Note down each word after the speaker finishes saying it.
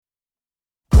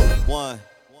1,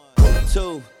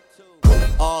 2,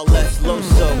 all less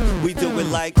loso. We do it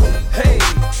like, hey.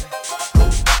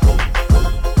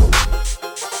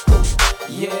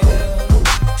 Yeah.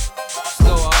 Let's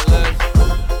go all less.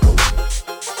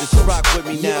 Just rock with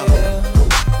me now.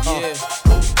 Yeah.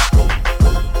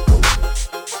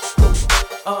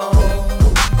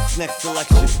 This next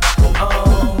selection.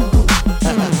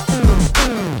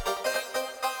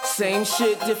 Same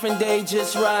shit, different day,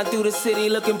 just ride through the city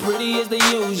looking pretty as the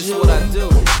usual. This is what I do.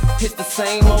 It's the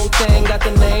same old thing, got the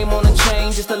name on the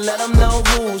chain just to let them know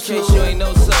who's who. In case you ain't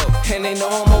know so. And they know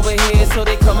I'm over here, so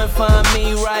they come and find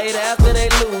me right after they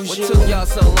lose you. What took y'all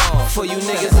so long? For you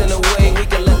niggas in the way, we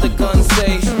can let the gun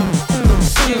say,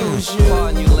 excuse you.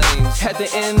 Pardon you lames. At the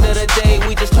end of the day,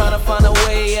 we just tryna find a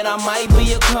way, and I might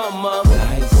be a come up.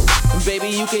 Nice. Baby,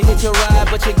 you can hit your ride,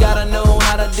 but you gotta know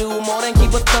how to do more than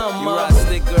keep a thumb up. You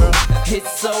stick, girl.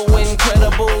 It's so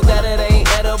incredible that it ain't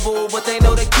edible, but they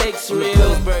know the cake's real.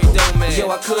 Pillsbury dough, man. Yo,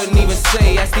 I couldn't even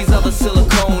say, ask these other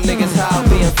silicone niggas how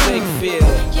being fake feel.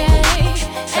 Yeah,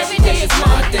 Every day is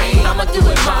my day, I'ma do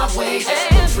it my way.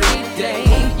 Every day,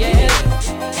 yeah.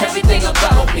 Everything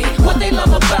about me, what they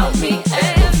love about me.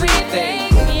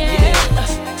 Everything, yeah.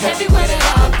 Everywhere that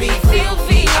I be, feel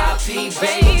VIP,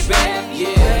 baby,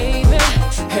 yeah.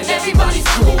 And everybody's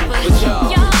cool, but y'all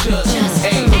just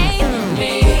ain't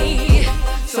me.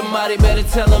 Somebody better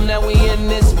tell them that we in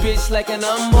this bitch like an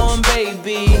unborn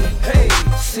baby. Hey,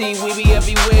 see, we be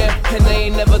everywhere, and they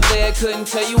ain't never there. Couldn't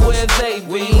tell you where they be.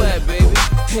 Where you at, baby?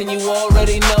 And you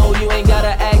already know, you ain't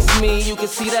gotta ask me. You can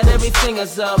see that everything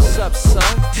is up. What's up, son?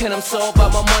 And I'm so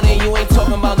about my money, you ain't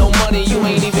talking about no money. You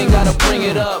ain't even gotta bring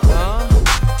it up, huh?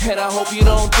 And I hope you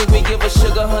don't think we give a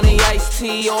sugar, honey, iced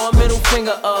tea, or a middle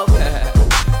finger up.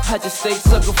 I just stay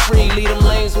sucker free, leave them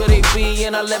lanes where they be,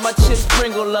 and I let my chips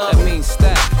sprinkle up. That means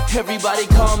stack. Everybody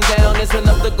calm down, there's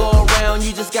enough to go around.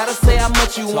 You just gotta say how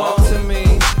much you want to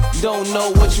me. Don't know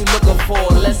what you looking for,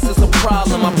 unless it's a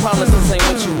problem. I promise this ain't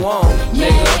what you want,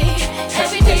 nigga.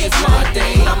 Every day is my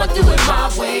day, I'ma do it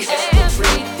my way.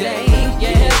 Every day,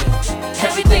 yeah.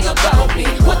 Everything about me,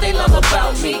 what they love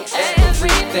about me.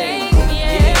 Everything,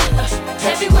 yeah.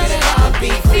 Everywhere that I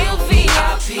be, feel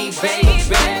VIP,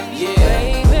 baby,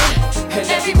 yeah. And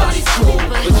everybody's cool,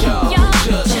 but y'all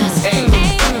just ain't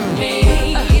me.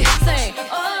 Say,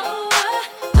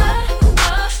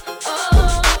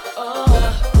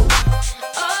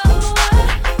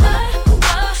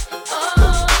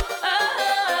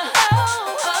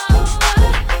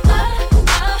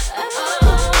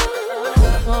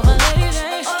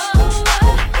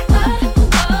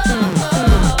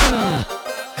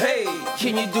 Hey,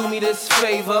 can you do me this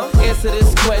favor? Answer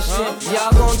this question.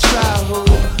 Y'all gon' try who?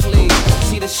 Please.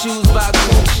 See the shoes by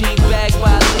Gucci, bag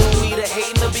by Louis, the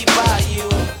hating to be by you.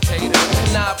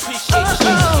 And I appreciate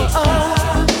you.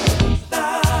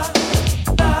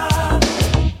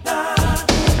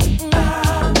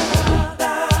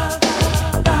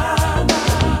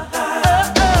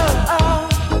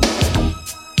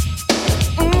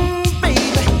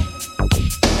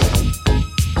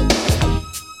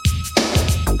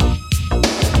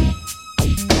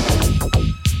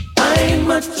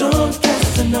 John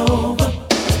Casanova.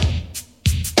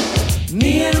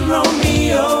 Me and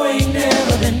Romeo ain't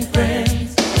never been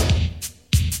friends.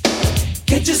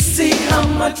 Can't you see how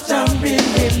much I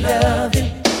really love you?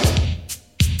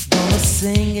 Gonna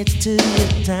sing it to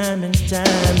you time and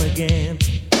time again.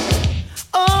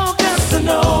 Oh,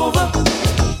 Casanova,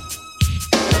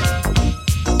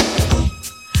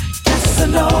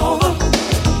 Casanova.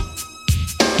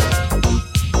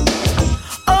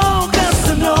 Oh,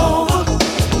 Casanova.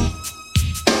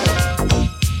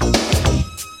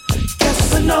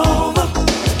 Casanova.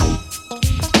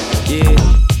 Yeah,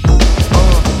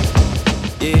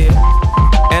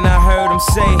 yeah. And I heard him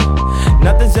say,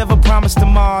 nothing's ever promised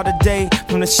tomorrow today.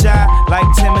 From the shy like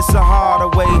Tim, it's a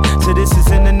harder way. So this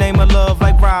is in the name of love,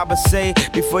 like Robert say.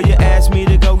 Before you ask me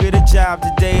to go get a job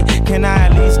today, can I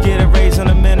at least get a raise on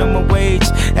the minimum wage?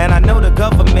 And I know the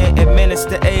government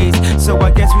administer AIDS, so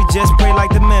I guess we just pray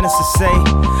like the minister say.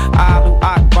 Alu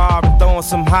Akbar and throwing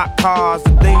some hot cars.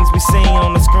 The things we seen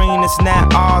on the screen, it's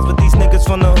not ours. But these niggas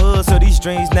from the hood, so these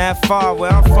dreams not far.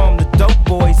 Where I'm from, the dope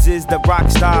boys is the rock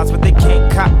stars, but they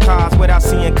can't cop cars without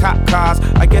seeing cop cars.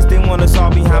 I guess they want us all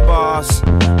behind bars.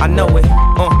 I know it,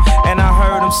 and I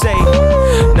heard him say,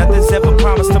 nothing's ever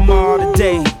promised tomorrow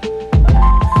today.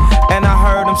 And I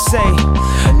heard him say,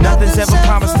 nothing's ever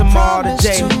promised tomorrow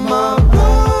today.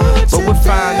 But we'll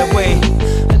find a way.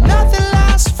 Nothing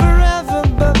lasts forever,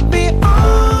 but be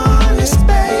honest,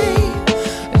 babe.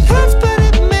 It hurts, but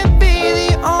it may be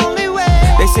the only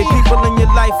way. They say people in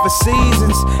your life are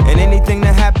seasons, and anything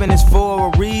that happen is for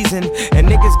a reason. And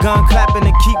niggas gun clapping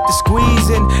and keep the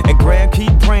squeezing, and Graham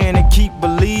keep praying and keep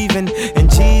believing in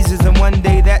Jesus. And one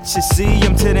day that should see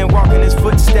him, till then walk in his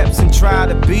footsteps and try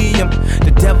to be him.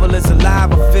 The devil is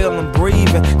alive, I feel him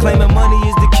breathing, claiming money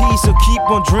is the key, so keep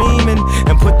on dreaming.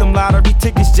 And put them lottery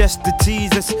tickets just to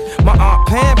tease us. My Aunt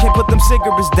Pam can't put them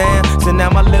cigarettes down, so now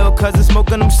my little cousin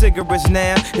smoking them cigarettes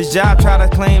now. His job try to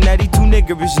claim that he too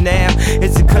niggerish now.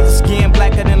 Is it cause his skin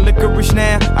blacker than licorice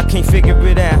now? I can't figure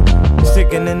it out,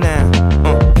 sticking it now.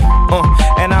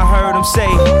 And I heard him say,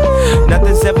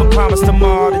 nothing's ever promised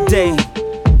tomorrow today.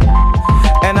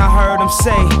 And I heard him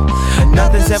say,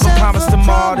 nothing's ever promised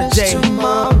tomorrow today.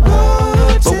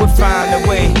 But we'll find a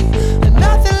way.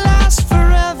 Nothing lasts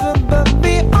forever, but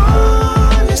be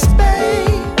honest,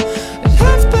 babe. It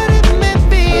hurts, but it may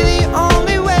be the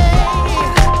only way.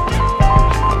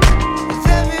 With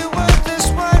every word that's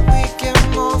word, we can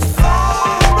move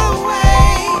far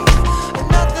away.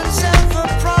 Nothing's ever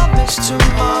promised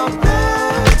tomorrow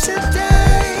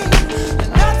today.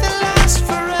 Nothing lasts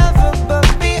forever, but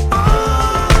be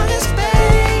honest,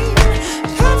 babe.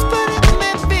 It hurts, but it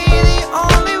may be the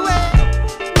only way.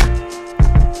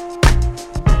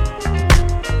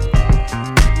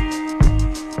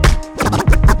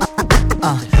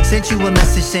 Sent you a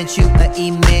message, sent you an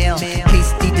email.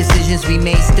 Hasty decisions we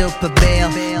made still prevail.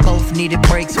 Both needed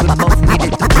breaks, we both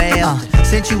needed the bail.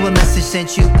 Sent you a message,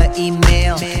 sent you an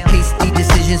email. Hasty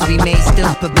decisions we made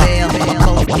still prevail.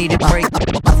 Both needed breaks.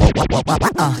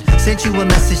 Sent you a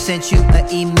message, sent you an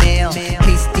email.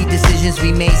 Hasty decisions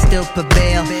we made still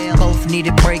prevail. Both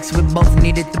needed breaks, we both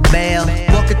needed the bail.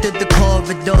 Walking through the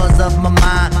corridors of my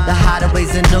mind, the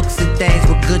hideaways and nooks and things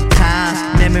were good times.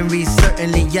 Memories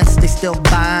certainly, yes, they still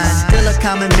bind. Still a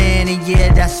common man, and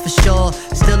yeah, that's for sure.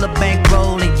 Still a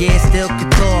bankroll, and yeah, still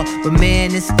couture. But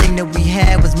man, this thing that we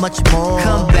had was much more.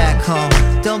 Come back home,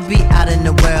 don't be out in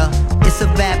the world. It's a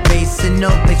bad place and no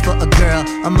place for a girl.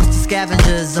 Amongst the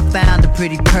scavengers, I found a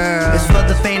pretty pearl. It's for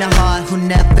the faint of heart who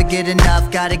never get enough.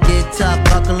 Gotta get tough,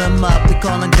 buckle them up. We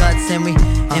callin' guts and we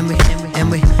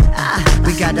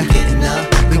gotta get enough.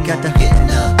 We gotta get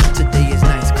enough. Today is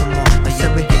nice, come on. I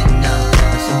said we getting up.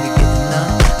 I said we getting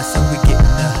up. I said we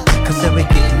getting up. Come on, we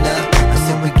getting up. I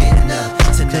said we getting up.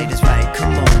 Tonight is right,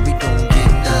 come on, we gon'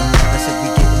 get up. I said we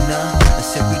getting up. I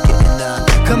said we getting up.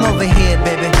 Come over here,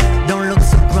 baby. Don't look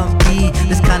so grumpy.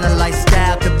 This kind of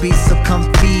lifestyle could be so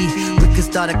comfy. We could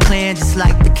start a clan just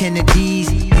like the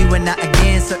Kennedys. You and I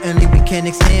again, certainly we can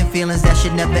extend feelings that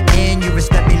should never end. You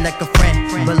respect me like a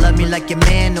friend, but love me like your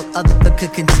man, no other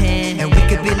could contend. And we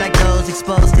could be like those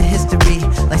exposed to history,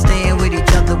 like staying with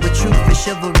each other with truth and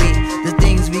chivalry. The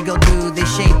things we go through, they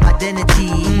shape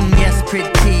identity. Yes,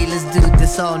 pretty, let's do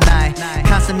this all night.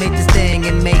 Consummate this thing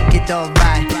and make it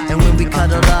alright. And when we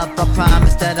cuddle up, I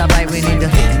promise that I'll write. We need to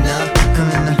getting up,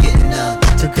 come on, getting up.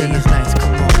 Today is nice,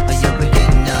 come on. Oh yeah, we're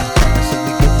getting up. I said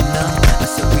we getting up. I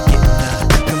said we getting up.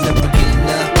 Come on, we're getting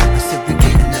up. I said we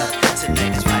getting up.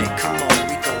 Tonight is right, come on,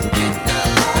 we gon' get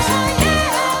up. I said we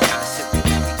getting up. I said we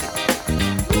getting up.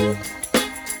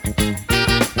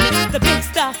 The big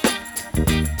stuff.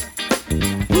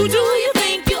 Who do you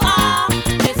think you are?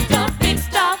 Mr. Big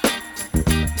Stuff.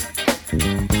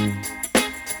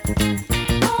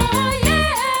 Oh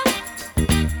yeah.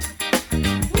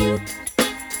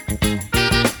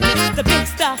 The big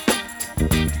stuff.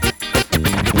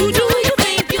 Who do you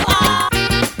think you are?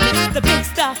 The big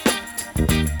stuff.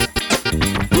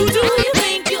 Who do you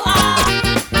think you are?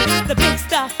 The big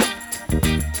stuff.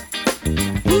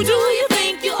 Who do you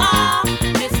think you are?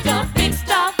 Mr. Big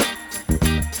Stuff.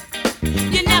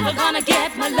 You're never gonna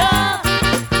get my love.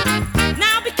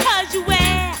 Now because you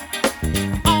wear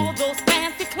all those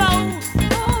fancy clothes.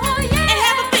 Oh yeah. And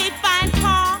have a big fine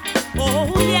car.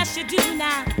 Oh yes you do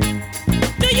now.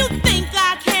 Do you think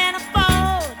I can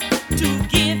afford to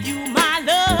give you my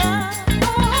love?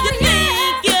 Oh, you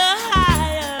think you're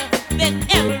higher than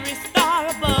every star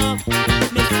above,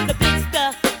 Mr. Big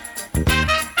Stuff.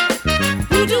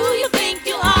 Who do you think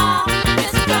you are,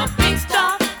 Mr. Big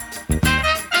Stuff?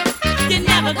 You're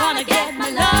never gonna get my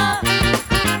love.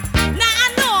 Now I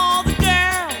know all the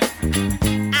girls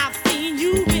I've seen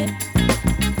you with.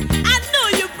 I know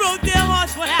you broke their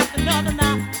hearts one after another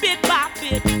now, bit by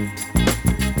bit.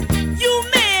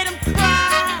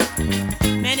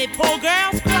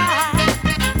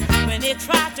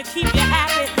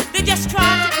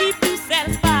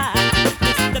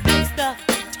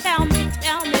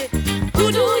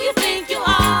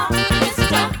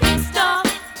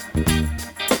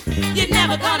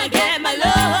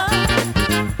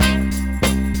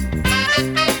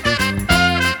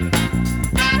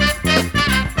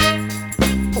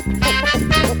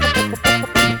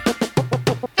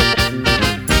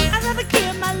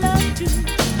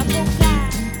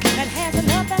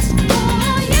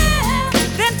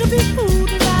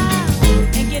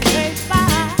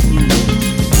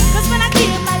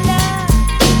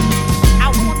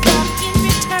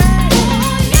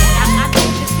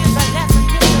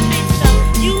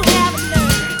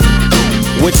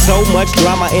 much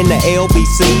drama in the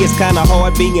LBC. It's kinda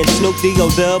hard being Snoop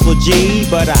D-O-double-G,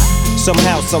 but I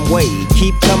somehow, someway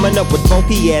keep coming up with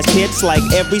funky ass hits like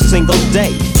every single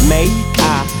day. May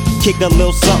I kick a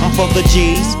little something for the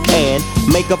G's and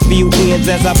make a few ends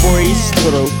as I breeze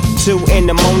through 2 in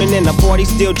the morning and the party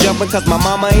still jumping cause my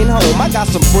mama ain't home. I got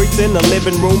some freaks in the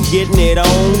living room getting it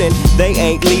on and they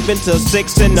ain't leaving till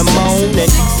 6 in the morning.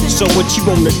 So what you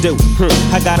wanna do?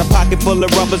 I got a pocket full of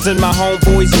rubbers and my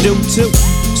homeboys do too.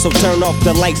 So turn off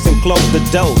the lights and close the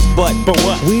doors. But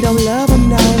what? We don't love them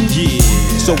now. Yeah.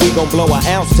 So we gon' blow an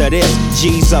ounce to this.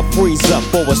 G's up, freeze up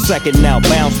for a second now,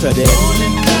 bounce to this.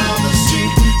 Rolling down the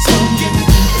street, smoking,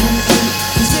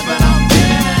 sipping on gin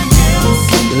and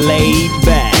juice. Laid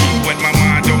back. With my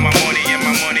mind on my money and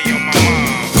my money on my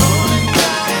mind. Rolling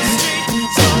down the street,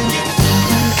 smoking,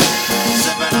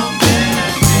 sipping on gin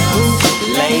and juice.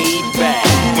 Laid back.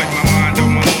 With my mind on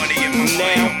my money and my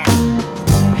money on my mind.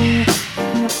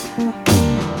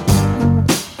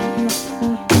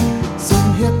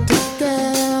 Some hip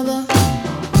together,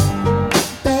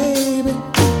 baby,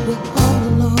 we're all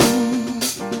alone.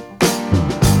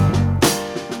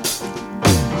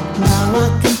 Now I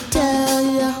can tell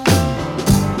ya,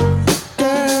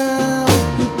 girl,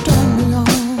 you turn me on.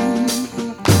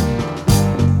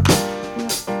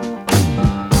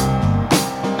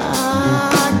 I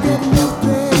get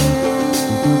lifted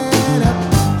up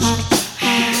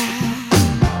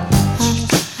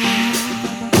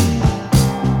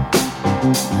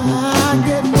I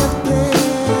get lifted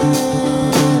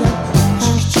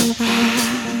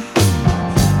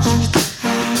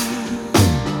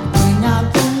bring out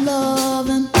the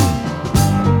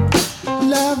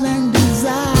loving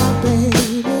desire,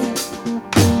 baby.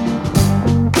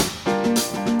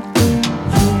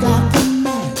 You got the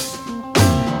match,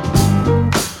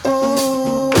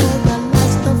 oh, the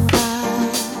last of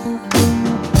fire.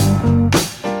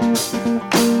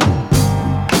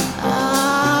 I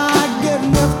get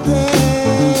lifted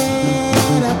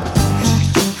up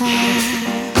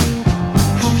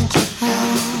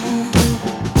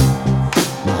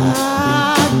I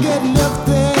get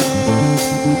lifted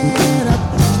up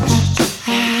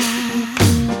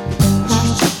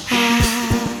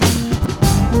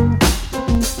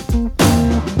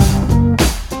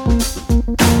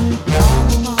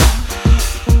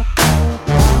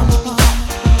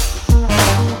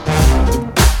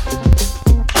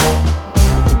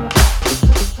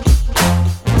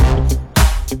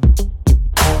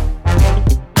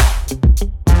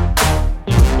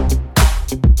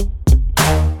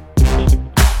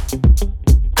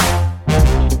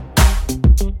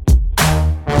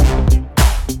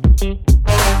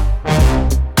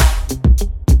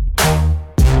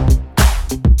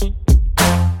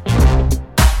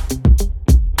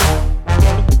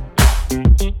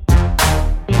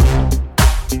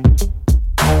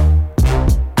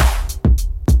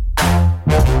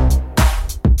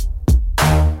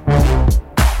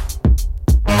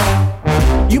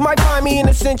You might find me in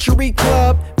a Century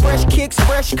Club. Fresh kicks,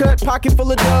 fresh cut, pocket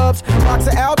full of dubs. Box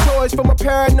of Altoids for my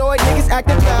paranoid niggas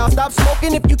acting foul. Stop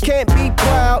smoking if you can't be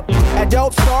proud.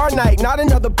 Adult Star Night, not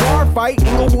another bar fight.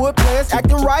 Inglewood players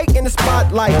acting right in the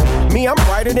spotlight. Me, I'm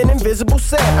brighter than invisible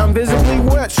set. I'm visibly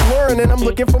wet, slurring, and I'm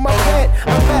looking for my pet.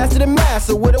 I'm faster than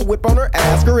Massa with a whip on her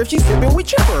ass. Girl, if she sippin', we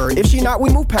chip her. If she not, we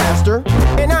move past her.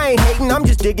 And I ain't hating, I'm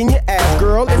just digging your ass,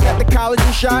 girl. Is that the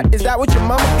collagen shot? Is that what your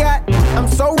mama got? I'm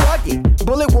so rugged.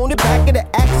 Bullet wounded back of the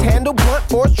axe handle, blunt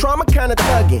force trauma kinda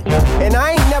tugging. And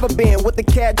I ain't never been with the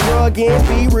cat drug in.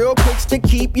 Be real quicks to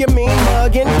keep your mean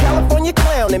mugging. California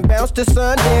clown and bounce to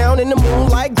sundown in the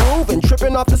moonlight grooving,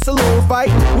 tripping off the saloon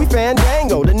fight. We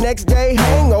fandango, the next day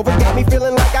hangover got me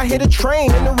feeling like I hit a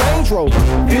train in the Range Rover.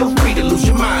 Feel free to lose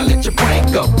your mind, let your brain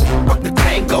go. Rock the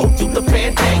tango, do the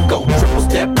fandango. Triple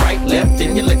step right, left,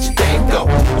 and you let your thing go.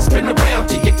 Spin around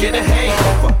till you get a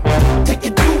hangover. Take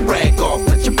your do-rag off,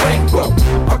 let your brain grow.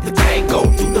 Rock the tango,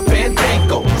 do the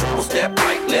fandango. Triple step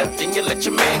right, left, and you let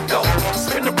your man go.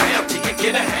 Spin around till you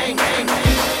get a hang.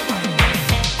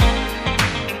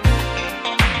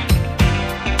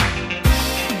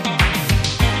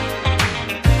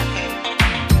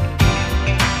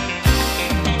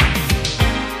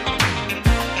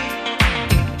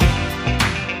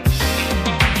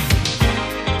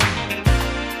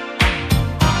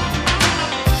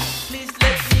 Please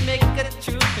let me make a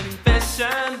true confession.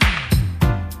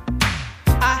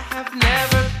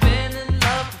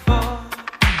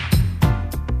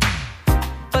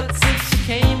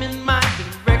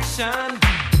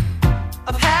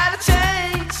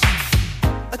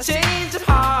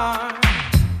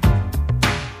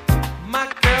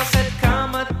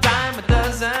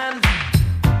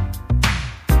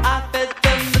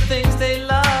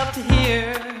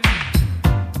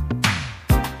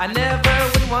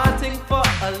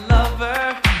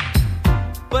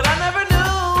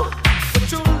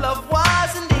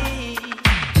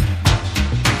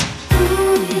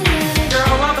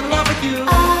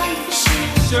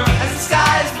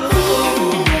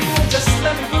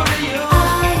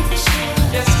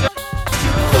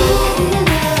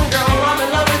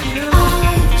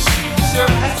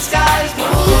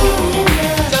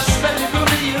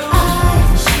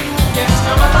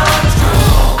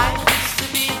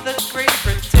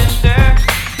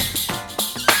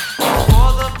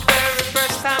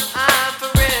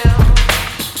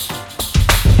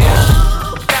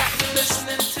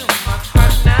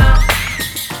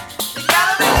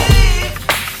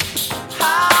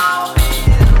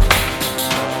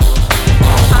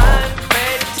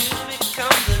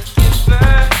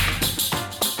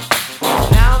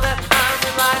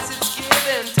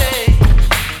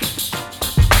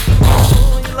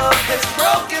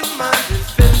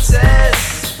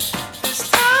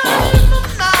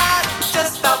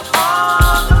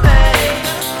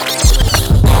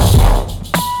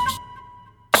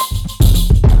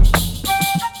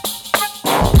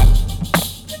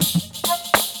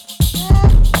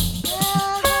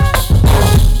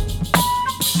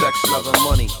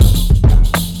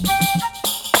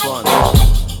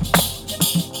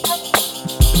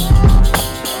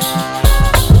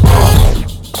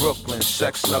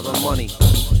 sex, love, and money.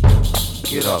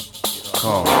 Get up,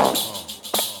 come.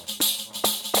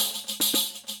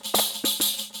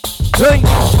 Drink.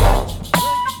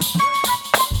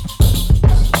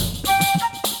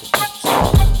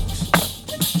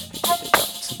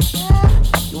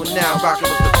 You are now rocking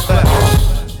with the best.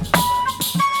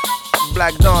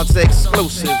 Black Dawn's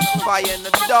exclusive. Fire in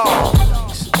the dark.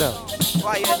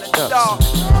 Fire in the dark.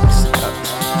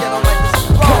 Get on like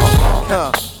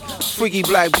this. Freaky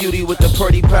black beauty with the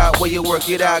pretty pout. Where you work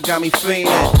it out, got me feeling.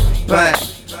 Bang.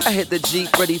 I hit the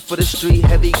Jeep, ready for the street.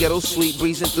 Heavy ghetto sweet,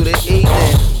 breezing through the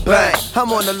evening. Bang.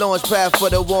 I'm on the launch pad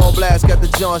for the warm blast. Got the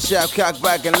John Shaft cocked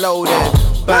back and loaded.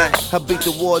 Bang. I beat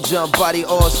the war jump, body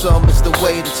awesome. It's the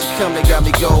way that you come that got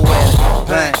me going.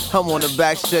 Bang. I'm on the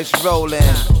back stretch rolling.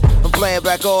 I'm playing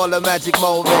back all the magic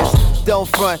moments. Don't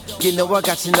front, you know I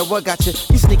got you, know I got you.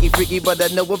 You sneaky freaky, but I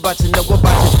know about you, know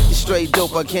about you. You straight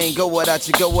dope, I can't go without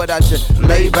you, go without you.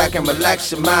 Lay back and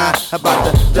relax your mind.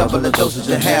 About to double the dosage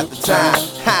in half the time.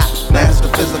 Ha, master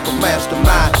physical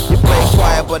mastermind. You play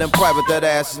quiet, but in private that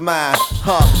ass is mine.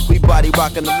 Huh, we body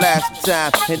rockin' the last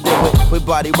time, and then we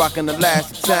body rockin' the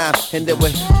last time, and then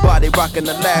we body rockin'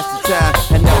 the last time,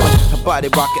 and then we body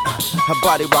rockin',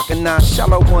 body rockin' 9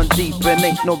 shallow 1 deep, and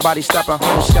ain't nobody stoppin'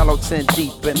 100 shallow 10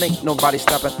 deep, and ain't nobody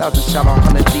stoppin' 1,000 shallow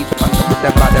 100 deep.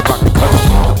 That body rockin' color.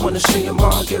 I wanna see him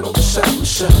all get on beside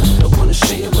myself. I wanna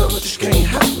see him love, I just can't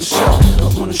help myself.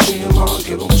 I wanna see him all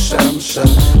get on beside myself.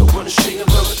 I wanna see him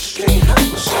love, I just can't help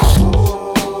myself.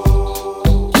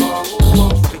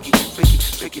 Freaky, freaky,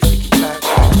 freaky, freaky black.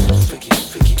 Freaky,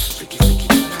 freaky, freaky, freaky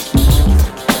black.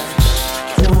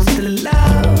 Once the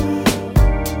love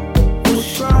was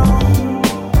strong,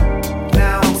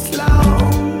 now I'm slow,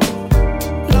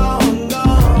 long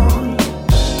gone.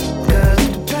 'Cause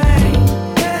the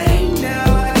pain now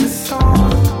like a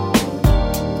song.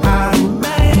 I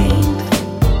remain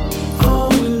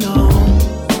holding on.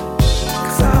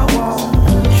 'Cause I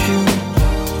want you.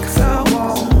 'Cause I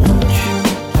want you.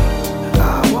 I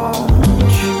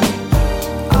want you.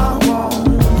 I want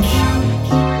you.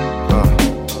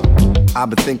 I've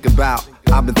been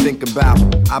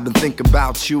thinking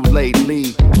about you lately.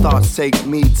 Thoughts take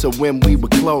me to when we were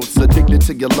close. Addicted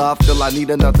to your love, feel I need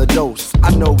another dose.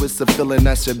 I know it's a feeling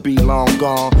that should be long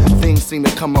gone. Things seem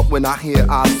to come up when I hear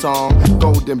our song.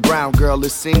 Golden brown girl,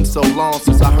 it seems so long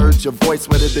since I heard your voice.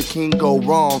 Where did the king go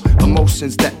wrong?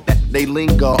 Emotions that they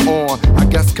linger on. I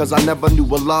guess 'cause I never knew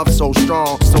a love so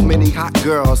strong. So many hot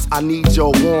girls, I need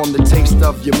your warm. The taste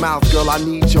of your mouth, girl, I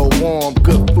need your warm.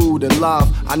 Good food and love,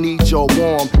 I need your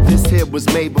warm. This here was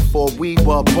made before we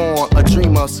were born. A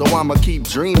dreamer, so I'ma keep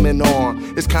dreaming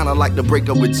on. It's kinda like the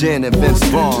breakup with Jen and Vince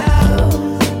Vaughn.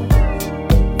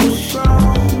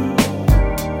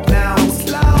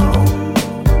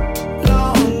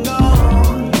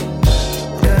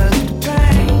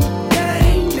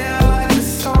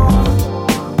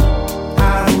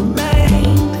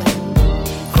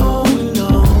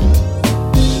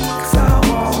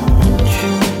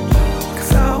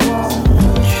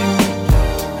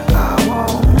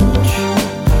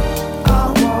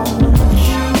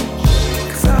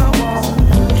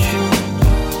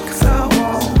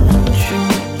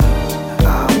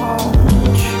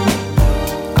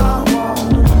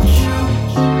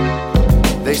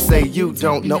 You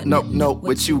don't know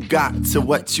what you got till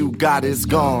what you got is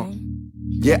gone.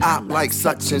 Yeah, I like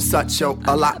such and such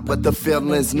a lot, but the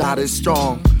feeling's not as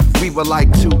strong. We were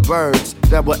like two birds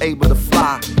that were able to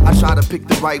fly. I try to pick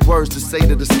the right words to say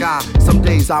to the sky. Some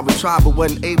days I would try but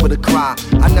wasn't able to cry.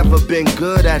 I never been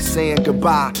good at saying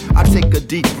goodbye. I take a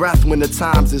deep breath when the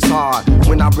times is hard.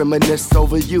 When I reminisce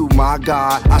over you, my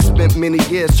God. I spent many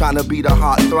years trying to be the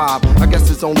heart throb. I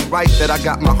guess it's only right that I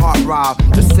got my heart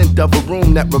robbed. The scent of a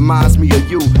room that reminds me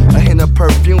of you. A hint of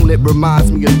perfume that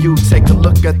reminds me of you. Take a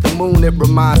look at the moon, it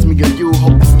reminds me of you.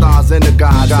 Hope the stars and the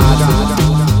gods.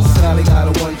 Sally got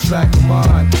a one-track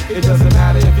mind. It doesn't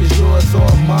matter if it's yours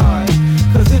or mine.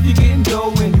 'Cause if you're getting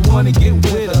dough and you wanna get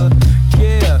with her,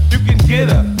 yeah, you can get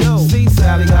her. Yo, see,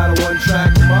 Sally got a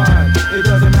one-track mind. It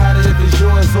doesn't matter if it's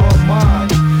yours or mine.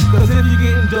 'Cause if you're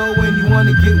getting dough and you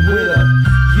wanna get with her,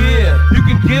 yeah, you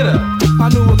can get her. I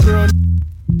knew a girl.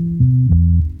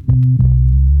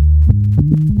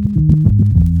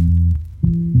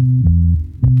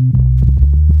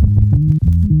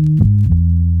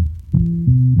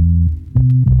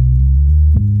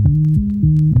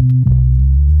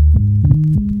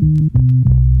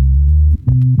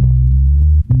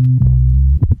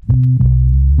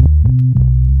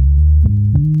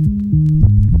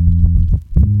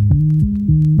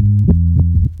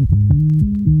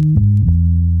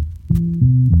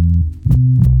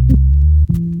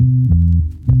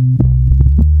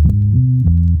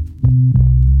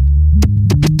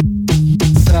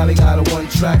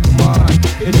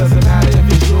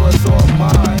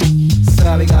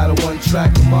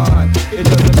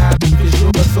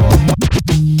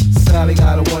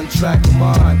 one-track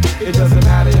mind. It doesn't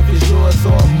matter if it's yours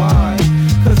or mine.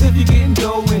 Cause if you're getting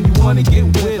dough and you wanna get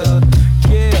with her,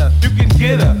 yeah, you can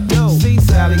get her. Yo, see,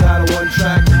 Sally got a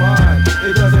one-track mind.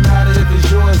 It doesn't matter if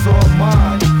it's yours or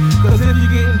mine. Cause if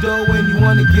you're getting dough and you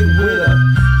wanna get with her,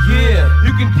 yeah,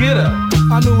 you can get her.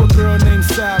 I knew a girl named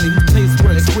Sally who tastes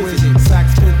were exquisite.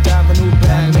 Saks Fifth Avenue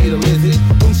bag made a lizard.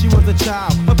 When she was a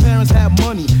child, her parents had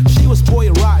money. She was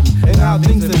spoiled rotten, and now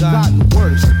things have gotten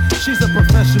worse. She's a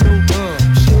professional,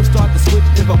 she'll start to switch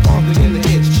if a punk in the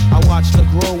itch. I watched her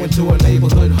grow into a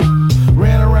neighborhood.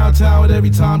 Ran around town with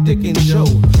every Tom, Dick, and Joe.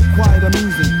 Quite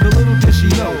amusing, the little did she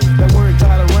know that word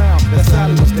got around, that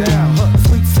Sally was down.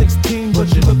 Sweet 16, but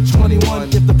you look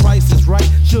 21. If the price is right,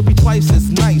 she'll be twice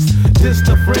as nice. Just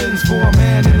the friends for a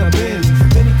man in a Benz.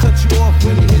 Then he cuts you off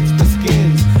when he hits the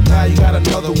skins. Now you got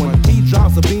another one, he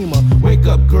drops a beamer. Wake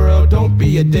up, girl, don't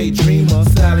be a daydreamer.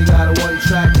 Sally got a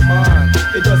one-track mind.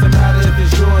 It doesn't matter if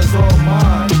it's yours or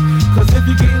mine. Cause if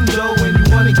you're getting